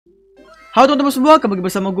Halo teman-teman semua, kembali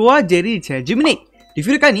bersama gua Jerry di channel Geminate. Di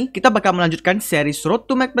video kali ini kita bakal melanjutkan series Road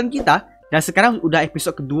to Magplant kita. Dan sekarang udah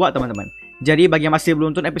episode kedua teman-teman. Jadi bagi yang masih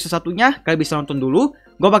belum nonton episode satunya, kalian bisa nonton dulu.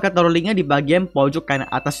 Gua bakal taruh linknya di bagian pojok kanan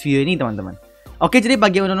atas video ini teman-teman. Oke, jadi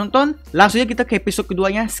bagi yang udah nonton, langsung aja kita ke episode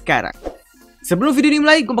keduanya sekarang. Sebelum video ini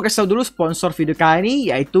mulai, gue bakal tahu dulu sponsor video kali ini,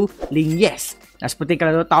 yaitu Link Yes. Nah, seperti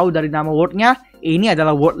kalian udah tahu dari nama wordnya, ini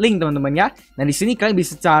adalah word link teman-teman ya. Dan di sini kalian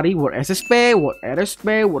bisa cari word SSP, word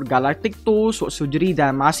RSP, word Galactic Tools, word surgery,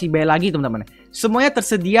 dan masih banyak lagi teman-teman. Semuanya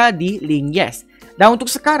tersedia di Link Yes. Dan untuk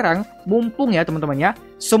sekarang, mumpung ya teman-teman ya,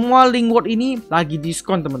 semua link word ini lagi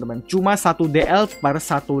diskon teman-teman. Cuma 1 DL per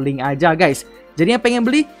 1 link aja guys. Jadi yang pengen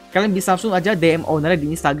beli, kalian bisa langsung aja DM ownernya di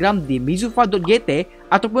Instagram di mizufa.gt,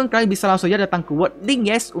 ataupun kalian bisa langsung aja datang ke word Link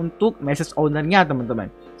Yes untuk message ownernya teman-teman.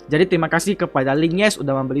 Jadi terima kasih kepada Link Yes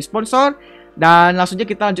udah membeli sponsor. Dan langsung aja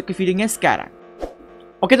kita lanjut ke videonya sekarang.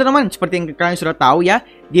 Oke teman-teman, seperti yang kalian sudah tahu ya,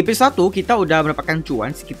 di episode 1 kita udah mendapatkan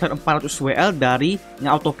cuan sekitar 400 WL dari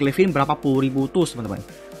nge-autoclaving berapa puluh ribu tools teman-teman.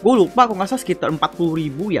 Gue lupa kok nggak salah sekitar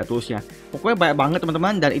 40.000 ya toolsnya. Pokoknya banyak banget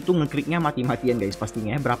teman-teman, dan itu ngekliknya mati-matian guys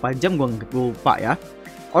pastinya. Berapa jam gue lupa ya.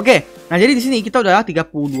 Oke, nah jadi di sini kita udah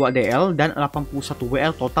 32 DL dan 81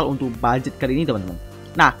 WL total untuk budget kali ini teman-teman.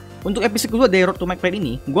 Nah, untuk episode kedua dari Road to Magplant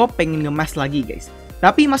ini, gue pengen ngemas lagi guys.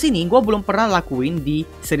 Tapi mas ini gue belum pernah lakuin di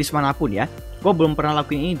series manapun ya. Gue belum pernah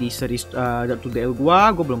lakuin ini di series Dirt to DL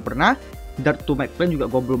gue belum pernah. Dirt to Magplant juga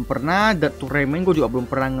gue belum pernah. Dirt to Rayman gue juga belum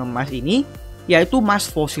pernah ngemas ini, yaitu mas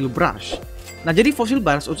fossil brush. Nah jadi fossil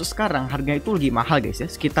brush untuk sekarang harganya itu lebih mahal guys ya,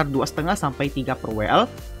 sekitar 2,5 sampai 3 per WL.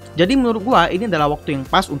 Jadi menurut gua ini adalah waktu yang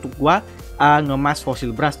pas untuk gua ngemas fossil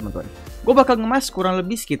brush teman-teman. Gue bakal ngemas kurang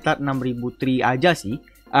lebih sekitar 6.000 tree aja sih.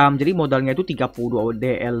 Jadi modalnya itu 32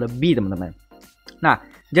 DL lebih teman-teman. Nah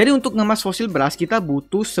jadi untuk ngemas fossil brush kita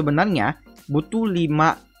sebenarnya butuh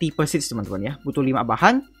 5 tipe seeds teman-teman ya, butuh 5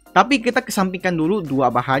 bahan. Tapi kita kesampingkan dulu 2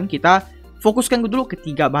 bahan, kita fokuskan dulu ke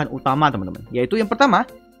 3 bahan utama teman-teman. Yaitu yang pertama,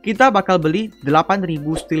 kita bakal beli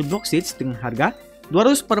 8.000 steel block seeds dengan harga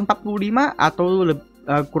 200 per 45 atau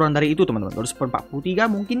kurang dari itu teman-teman. 200 per 43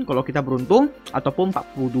 mungkin kalau kita beruntung, ataupun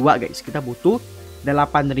 42 guys. Kita butuh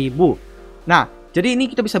 8.000. Nah, jadi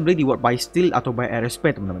ini kita bisa beli di World by Steel atau by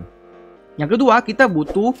RSP teman-teman. Yang kedua, kita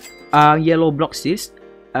butuh yellow block seeds.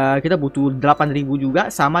 Kita butuh 8.000 juga,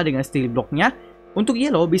 sama dengan steel blocknya. Untuk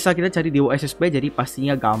yellow bisa kita cari di SSP, jadi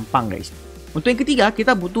pastinya gampang guys. Untuk yang ketiga,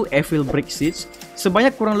 kita butuh evil brick seeds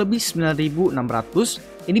sebanyak kurang lebih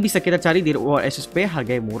 9.600. Ini bisa kita cari di SSP,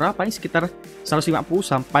 harganya murah, paling sekitar 150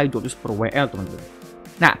 sampai 200 per WL teman-teman.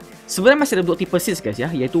 Nah, sebenarnya masih ada 2 tipe seeds guys ya,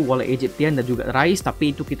 yaitu Wall Egyptian dan juga Rice,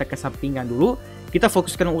 tapi itu kita kesampingkan dulu. Kita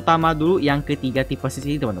fokuskan utama dulu yang ketiga tipe seeds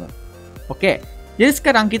ini teman-teman. Oke, jadi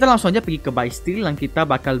sekarang kita langsung aja pergi ke buy steel, yang kita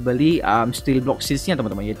bakal beli steel block seeds-nya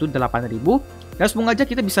teman-teman, yaitu 8.000. Dan semoga aja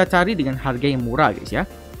kita bisa cari dengan harga yang murah guys ya.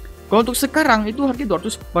 Kalau untuk sekarang itu harga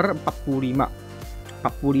 200 per 45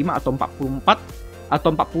 atau 44 atau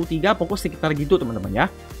 43, pokoknya sekitar gitu teman-teman ya.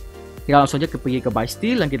 Kita langsung aja pergi ke buy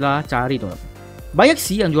steel yang kita cari teman-teman. Banyak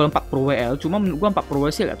sih yang jual 4 per WL, cuma menurut gua 4 per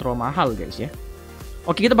WL sih agak terlalu mahal guys ya.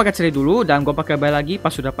 Oke, kita bakal cari dulu dan gua pakai buy lagi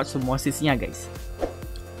pas sudah dapat semua seeds-nya guys.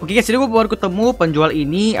 Oke guys, jadi gue baru ketemu penjual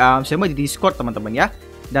ini sama di Discord teman-teman ya.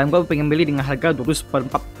 Dan gue pengen beli dengan harga 200 per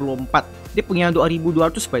 44. Dia punya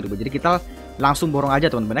 2.200 by the way. Jadi kita langsung borong aja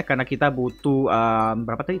teman-teman ya, karena kita butuh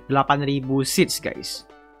berapa tadi? 8.000 seeds guys.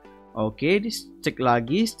 Oke, cek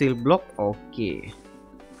lagi steel block. Oke,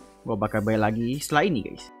 gue bakal buy lagi setelah ini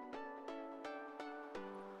guys.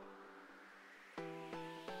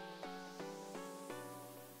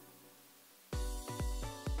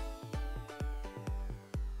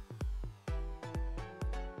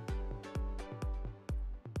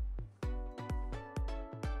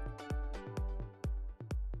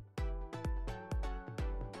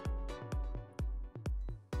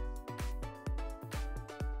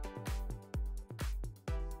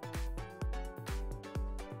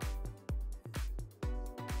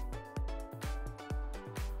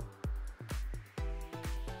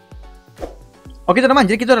 Oke teman-teman,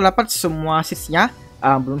 jadi kita udah dapat semua seeds-nya.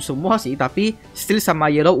 Belum semua sih, tapi steel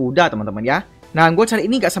sama yellow udah teman-teman ya. Nah, gue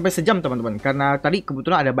cari ini nggak sampai sejam teman-teman, karena tadi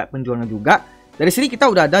kebetulan ada banyak penjualnya juga. Dari sini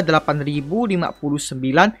kita udah ada 8.059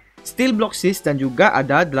 steel block seeds dan juga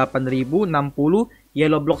ada 8.060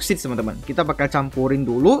 yellow block seeds teman-teman. Kita bakal campurin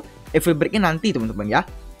dulu evil brick-nya nanti teman-teman ya.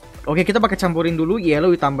 Oke, kita bakal campurin dulu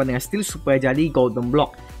yellow ditambah dengan steel supaya jadi golden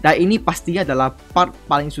block. Dan ini pastinya adalah part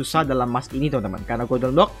paling susah dalam mas ini teman-teman, karena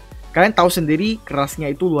golden block kalian tahu sendiri kerasnya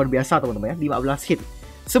itu luar biasa teman-teman ya, 15 hit.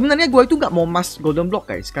 Sebenarnya gue itu nggak mau emas golden block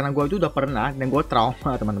guys, karena gue itu udah pernah dan gue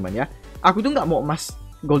trauma teman-teman ya. Aku tuh nggak mau emas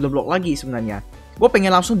golden block lagi sebenarnya. Gue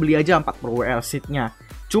pengen langsung beli aja 4 per WL seatnya.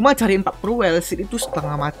 Cuma cari 40 well seed itu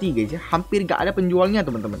setengah mati guys ya. Hampir gak ada penjualnya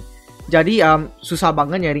teman-teman. Jadi susah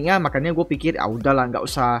banget nyarinya, makanya gue pikir udahlah nggak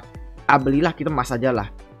usah belilah, kita emas aja lah.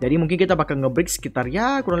 Jadi mungkin kita bakal nge-break sekitar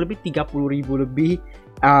ya kurang lebih 30.000 lebih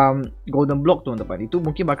golden block teman-teman. Itu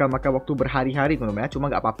mungkin bakal makan waktu berhari-hari teman-teman ya. Cuma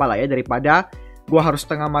nggak apa-apa lah ya, daripada gue harus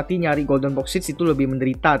setengah mati nyari golden block seeds, itu lebih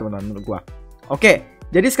menderita teman-teman menurut gue. Oke.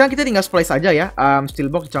 Jadi sekarang kita tinggal splice aja ya,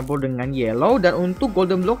 steel box dicampur dengan yellow. Dan untuk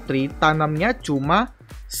golden block tree tanamnya cuma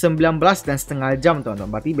 19,5 jam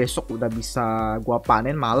teman-teman. Berarti besok udah bisa gua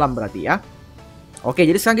panen malam berarti ya. Oke,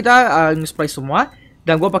 jadi sekarang kita splice semua.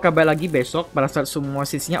 Dan gua bakal balik lagi besok pada saat semua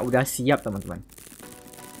seedsnya udah siap teman-teman.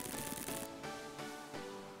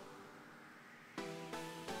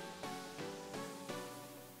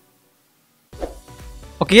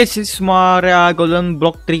 Oke, semua golden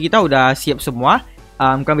block tree kita udah siap semua.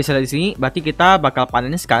 Kalian bisa lihat di sini, berarti kita bakal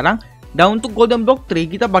panennya sekarang. Dan untuk golden block tree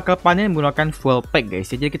kita bakal panen menggunakan fuel pack guys.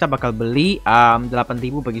 Jadi kita bakal beli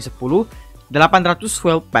 8.000 bagi 10, 800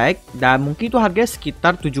 fuel pack, dan mungkin itu harganya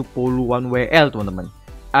sekitar 70-an WL teman-teman.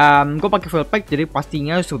 Gue pakai fuel pack jadi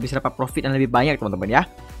pastinya bisa dapat profit yang lebih banyak teman-teman ya.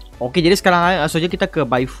 Oke, jadi sekarang langsung aja kita ke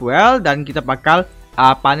buy fuel dan kita bakal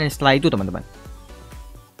panen setelah itu teman-teman.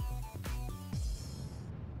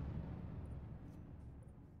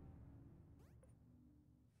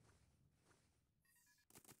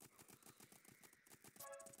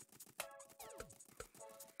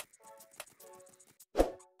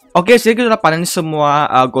 Oke, jadi kita udah panen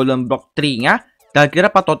semua golden block tree-nya. Dan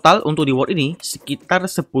kita dapat total untuk di world ini sekitar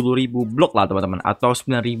 10.000 blok lah teman-teman, atau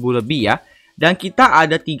 9.000 lebih ya. Dan kita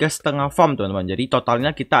ada 3,5 farm teman-teman. Jadi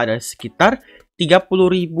totalnya kita ada sekitar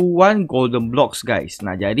 30.000-an golden blocks guys.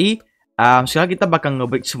 Nah jadi sekarang kita bakal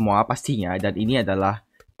nge-break semua pastinya. Dan ini adalah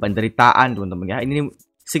penderitaan teman-teman ya. Ini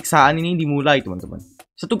siksaan ini dimulai teman-teman.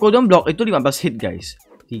 Satu golden block itu 15 hit guys.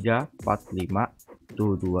 3, 4, 5.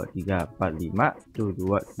 Tuh 2, 3, 4, 5. Tuh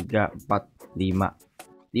 2, 3, 4, 5.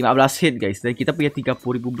 15 hit guys. Dan kita punya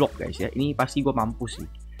 30.000 blok guys ya. Ini pasti gue mampus sih.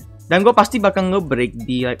 Dan gue pasti bakal nge-break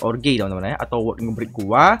di like or gay teman-teman ya. Atau nge-break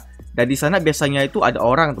gua. Dan di sana biasanya itu ada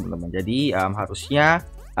orang teman-teman. Jadi harusnya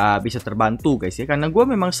bisa terbantu guys ya. Karena gue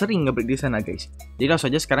memang sering nge-break di sana guys. Jadi langsung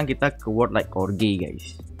aja sekarang kita ke world like or gay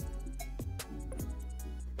guys.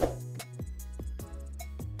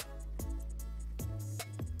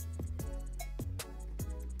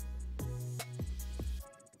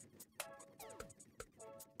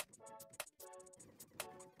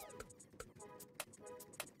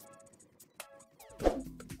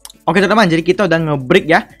 Oke teman-teman, jadi kita udah nge-break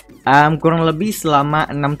ya. Kurang lebih selama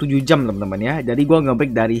 6-7 jam teman-teman ya. Jadi gua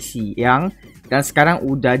nge-break dari siang dan sekarang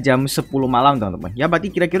udah jam 10 malam teman-teman. Ya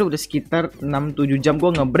berarti kira-kira udah sekitar 6-7 jam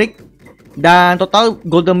gua nge-break. Dan total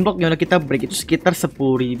golden block yang udah kita break itu sekitar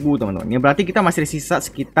 10.000 teman-teman. Ya berarti kita masih sisa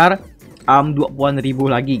sekitar 20.000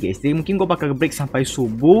 lagi guys. Jadi mungkin gua bakal nge-break sampai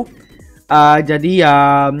subuh. Jadi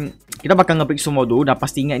kita bakal nge-break semua dulu. Dan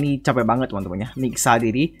pastinya ini capek banget teman-teman ya, miksa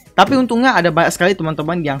diri. Tapi untungnya ada banyak sekali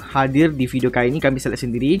teman-teman yang hadir di video kali ini. Kalian bisa lihat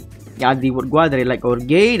sendiri yang ada di word gua dari like or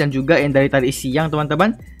gay, dan juga yang dari tadi siang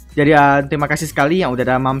teman-teman. Jadi terima kasih sekali yang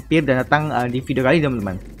udah mampir dan datang di video kali ini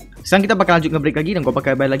teman-teman. Sekarang kita bakal lanjut nge-break lagi, dan gua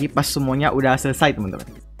bakal balik lagi pas semuanya udah selesai teman-teman.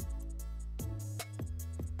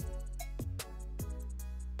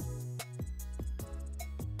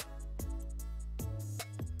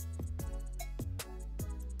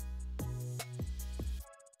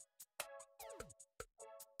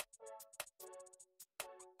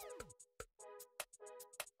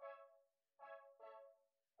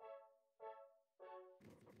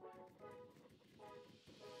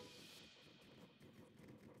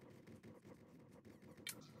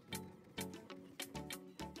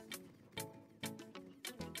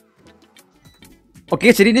 Oke,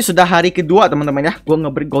 jadi ini sudah hari kedua teman-teman ya. Gue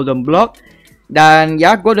nge-break golden block. Dan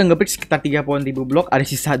ya gue udah nge-break sekitar 30.000 blok. Ada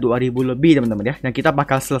sisa 2.000 lebih teman-teman ya. Dan kita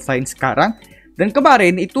bakal selesain sekarang. Dan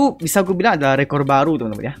kemarin itu bisa gue bilang adalah rekor baru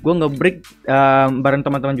teman-teman ya. Gue nge-break bareng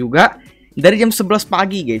teman-teman juga. Dari jam 11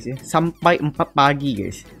 pagi guys ya. Sampai 4 pagi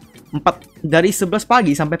guys. Dari 11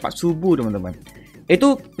 pagi sampai 4 subuh teman-teman.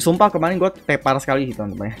 Itu sumpah kemarin gue tepar sekali sih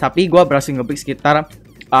teman-teman ya. Tapi gue berhasil nge-break sekitar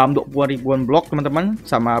 20.000-an blok teman-teman,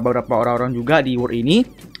 sama beberapa orang-orang juga di world ini.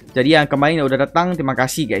 Jadi yang kemarin udah datang, terima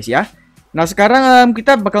kasih guys ya. Nah sekarang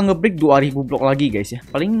kita bakal nge-break 2.000 blok lagi guys ya.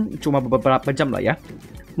 Paling cuma beberapa jam lah ya.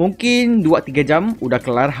 Mungkin 2-3 jam udah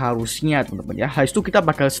kelar harusnya teman-teman ya. Habis itu kita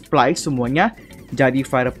bakal splice semuanya jadi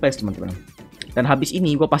fireplace teman-teman. Dan habis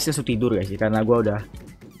ini gue pasti langsung tidur guys ya, karena gue udah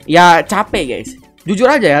ya capek guys. Jujur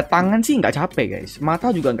aja ya, tangan sih nggak capek guys, mata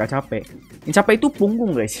juga nggak capek. Yang capek itu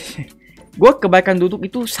punggung guys. Gue kebanyakan duduk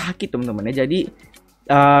itu sakit teman-teman ya. Jadi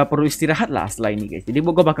perlu istirahat lah setelah ini guys. Jadi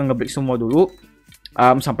gue bakal nge-break semua dulu.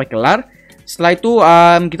 sampai kelar. Setelah itu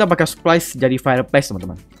kita bakal splice jadi fireplace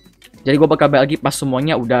teman-teman. Jadi gue bakal balik lagi pas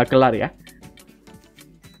semuanya udah kelar ya.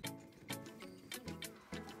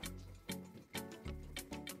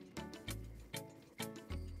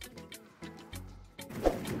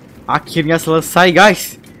 Akhirnya selesai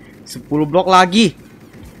guys. 10 blok lagi.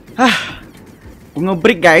 Gue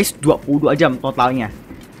ngebreak guys 22 jam totalnya.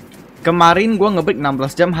 Kemarin gue ngebreak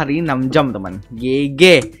 16 jam, hari ini 6 jam teman. GG.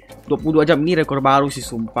 22 jam ini rekor baru sih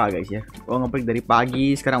sumpah guys ya. Gue ngebreak dari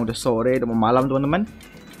pagi, sekarang udah sore, udah mau malam teman-teman.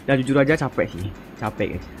 Dan jujur aja capek sih.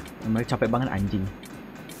 Capek guys. Memang capek banget anjing.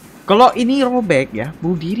 Kalau ini robek ya,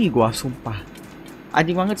 bunuh diri gue sumpah.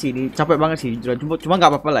 Anjing banget sih ini, capek banget sih. Cuma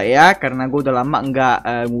nggak apa-apa lah ya, karena gue udah lama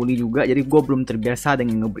nggak nguli juga. Jadi gue belum terbiasa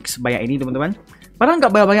dengan ngebreak sebanyak ini teman-teman. Padahal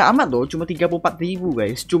nggak banyak amat loh, cuma 34.000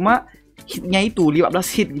 guys. Cuma hitnya itu 15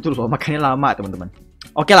 hit gitu loh, makanya lama teman-teman.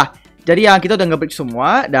 Oke lah, jadi kita udah ngebreak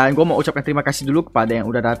semua. Dan gue mau ucapkan terima kasih dulu kepada yang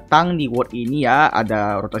udah datang di world ini ya.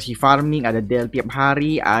 Ada rotasi farming, ada DL tiap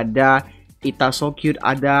hari, ada Ita so cute,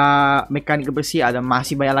 ada mekanik bersih, ada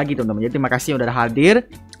masih banyak lagi teman-teman. Jadi terima kasih yang udah hadir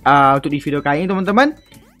untuk di video kali ini teman-teman.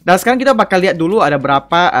 Dan sekarang kita bakal lihat dulu ada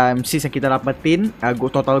berapa seeds yang kita dapetin,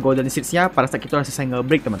 total golden seedsnya pada saat kita udah selesai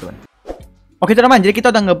ngebreak teman-teman. Oke teman-teman, jadi kita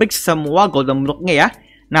udah ngebreak semua golden blocknya ya.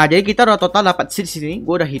 Nah jadi kita udah total dapat seeds ini,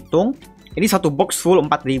 gue udah hitung. Ini satu box full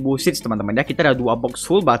 4.000 seeds teman-teman ya. Kita ada 2 box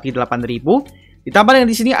full berarti 8.000. Ditambah dengan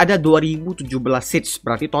di sini ada 2.017 seeds,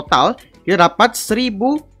 berarti total kita dapat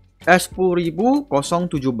 10.017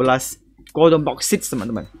 golden box seeds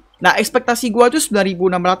teman-teman. Nah ekspektasi gua itu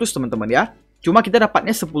 9.600 teman-teman ya. Cuma kita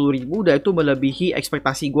dapatnya 10.000 dan itu melebihi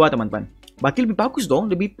ekspektasi gua teman-teman. Berarti lebih bagus dong,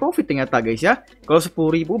 lebih profit ternyata guys ya. Kalau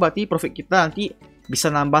 10.000 berarti profit kita nanti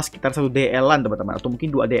bisa nambah sekitar 1 DL-an teman-teman, atau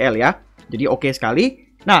mungkin 2 DL ya. Jadi oke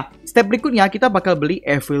sekali. Nah step berikutnya kita bakal beli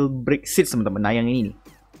Evil Brick Seeds teman-teman. Nah yang ini nih.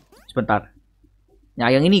 Sebentar.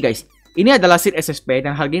 Nah yang ini guys. Ini adalah seed SSP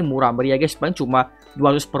dan harganya murah meriah guys, paling cuma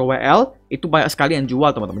 200 per WL. Itu banyak sekali yang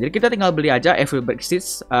jual teman-teman. Jadi kita tinggal beli aja Evil Brick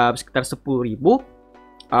Seeds sekitar 10.000.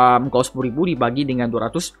 Kalau 10.000 dibagi dengan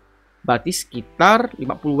 200 berarti sekitar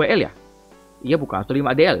 50 WL ya. Iya bukan, atau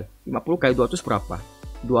 5 DL. 50 kali 200 berapa?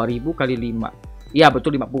 2.000 kali 5. Iya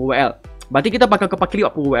betul 50 WL. Berarti kita bakal kepake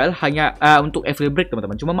 50 WL hanya untuk Evil Brick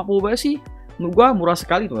teman-teman. Cuma 50 WL sih menurut gua murah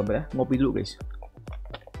sekali teman-teman ya. Ngopi dulu guys.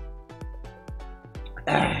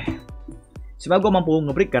 Sebenarnya gue mampu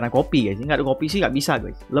ngebreak karena kopi guys. Nggak ada kopi sih nggak bisa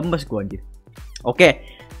guys. Lemes gue anjir. Oke.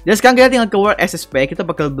 Dan sekarang kita tinggal ke World SSP. Kita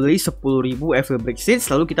bakal beli 10.000 Evil Brick Seeds.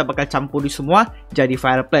 Lalu kita bakal campur di semua jadi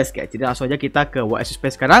Fireplace guys. Jadi langsung aja kita ke World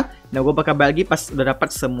SSP sekarang. Dan gue bakal balik lagi pas udah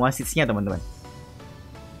dapat semua seedsnya teman-teman.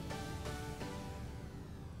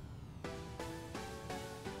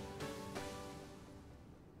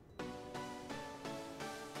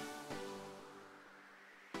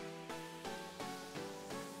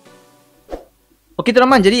 Oke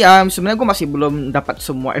teman-teman, jadi sebenarnya gue masih belum dapat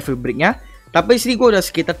semua Evil Brick-nya. Tapi sini gue udah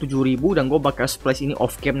sekitar 7.000 dan gue bakal splice ini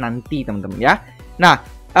off cam nanti teman-teman ya. Nah,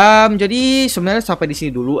 jadi sebenarnya sampai di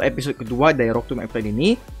sini dulu episode kedua dari Road to Magplant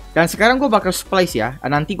ini. Dan sekarang gue bakal splice ya.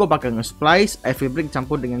 Nanti gue bakal nge-splice Evil Brick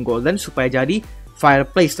campur dengan golden supaya jadi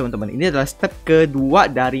fireplace teman-teman. Ini adalah step kedua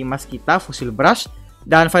dari mas kita Fossil Brush.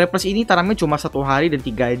 Dan fireplace ini tanamnya cuma 1 hari dan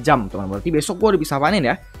 3 jam teman-teman. Berarti besok gue udah bisa panen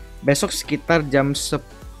ya. Besok sekitar jam 10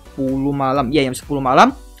 malam. Iya, jam 10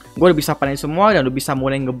 malam gue udah bisa panen semua dan udah bisa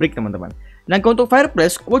mulai ngebreak teman-teman. Dan kalau untuk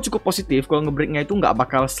fireplace gue cukup positif kalau ngebreaknya itu nggak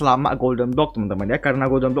bakal selama golden block teman-teman ya,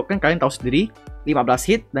 karena golden block kan kalian tahu sendiri 15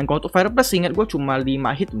 hit. Dan kalau untuk fireplace ingat gue cuma 5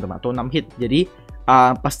 hit teman-teman, atau 6 hit. Jadi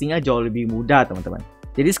pastinya jauh lebih mudah teman-teman.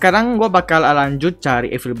 Jadi sekarang gue bakal lanjut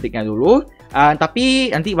cari Evil Brick-nya dulu.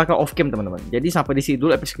 Tapi nanti bakal off cam teman-teman. Jadi sampai di sini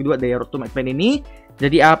dulu episode kedua dari Road to Magplant ini.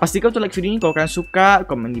 Jadi pastikan untuk like video ini kalau kalian suka,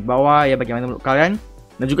 komen di bawah ya bagaimana menurut kalian.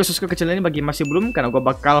 Dan juga subscribe ke channel ini bagi yang masih belum, karena gue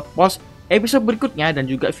bakal post episode berikutnya dan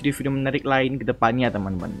juga video-video menarik lain ke depannya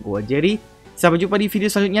teman-teman. Gue Jerry, sampai jumpa di video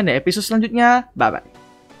selanjutnya dan episode selanjutnya. Bye-bye.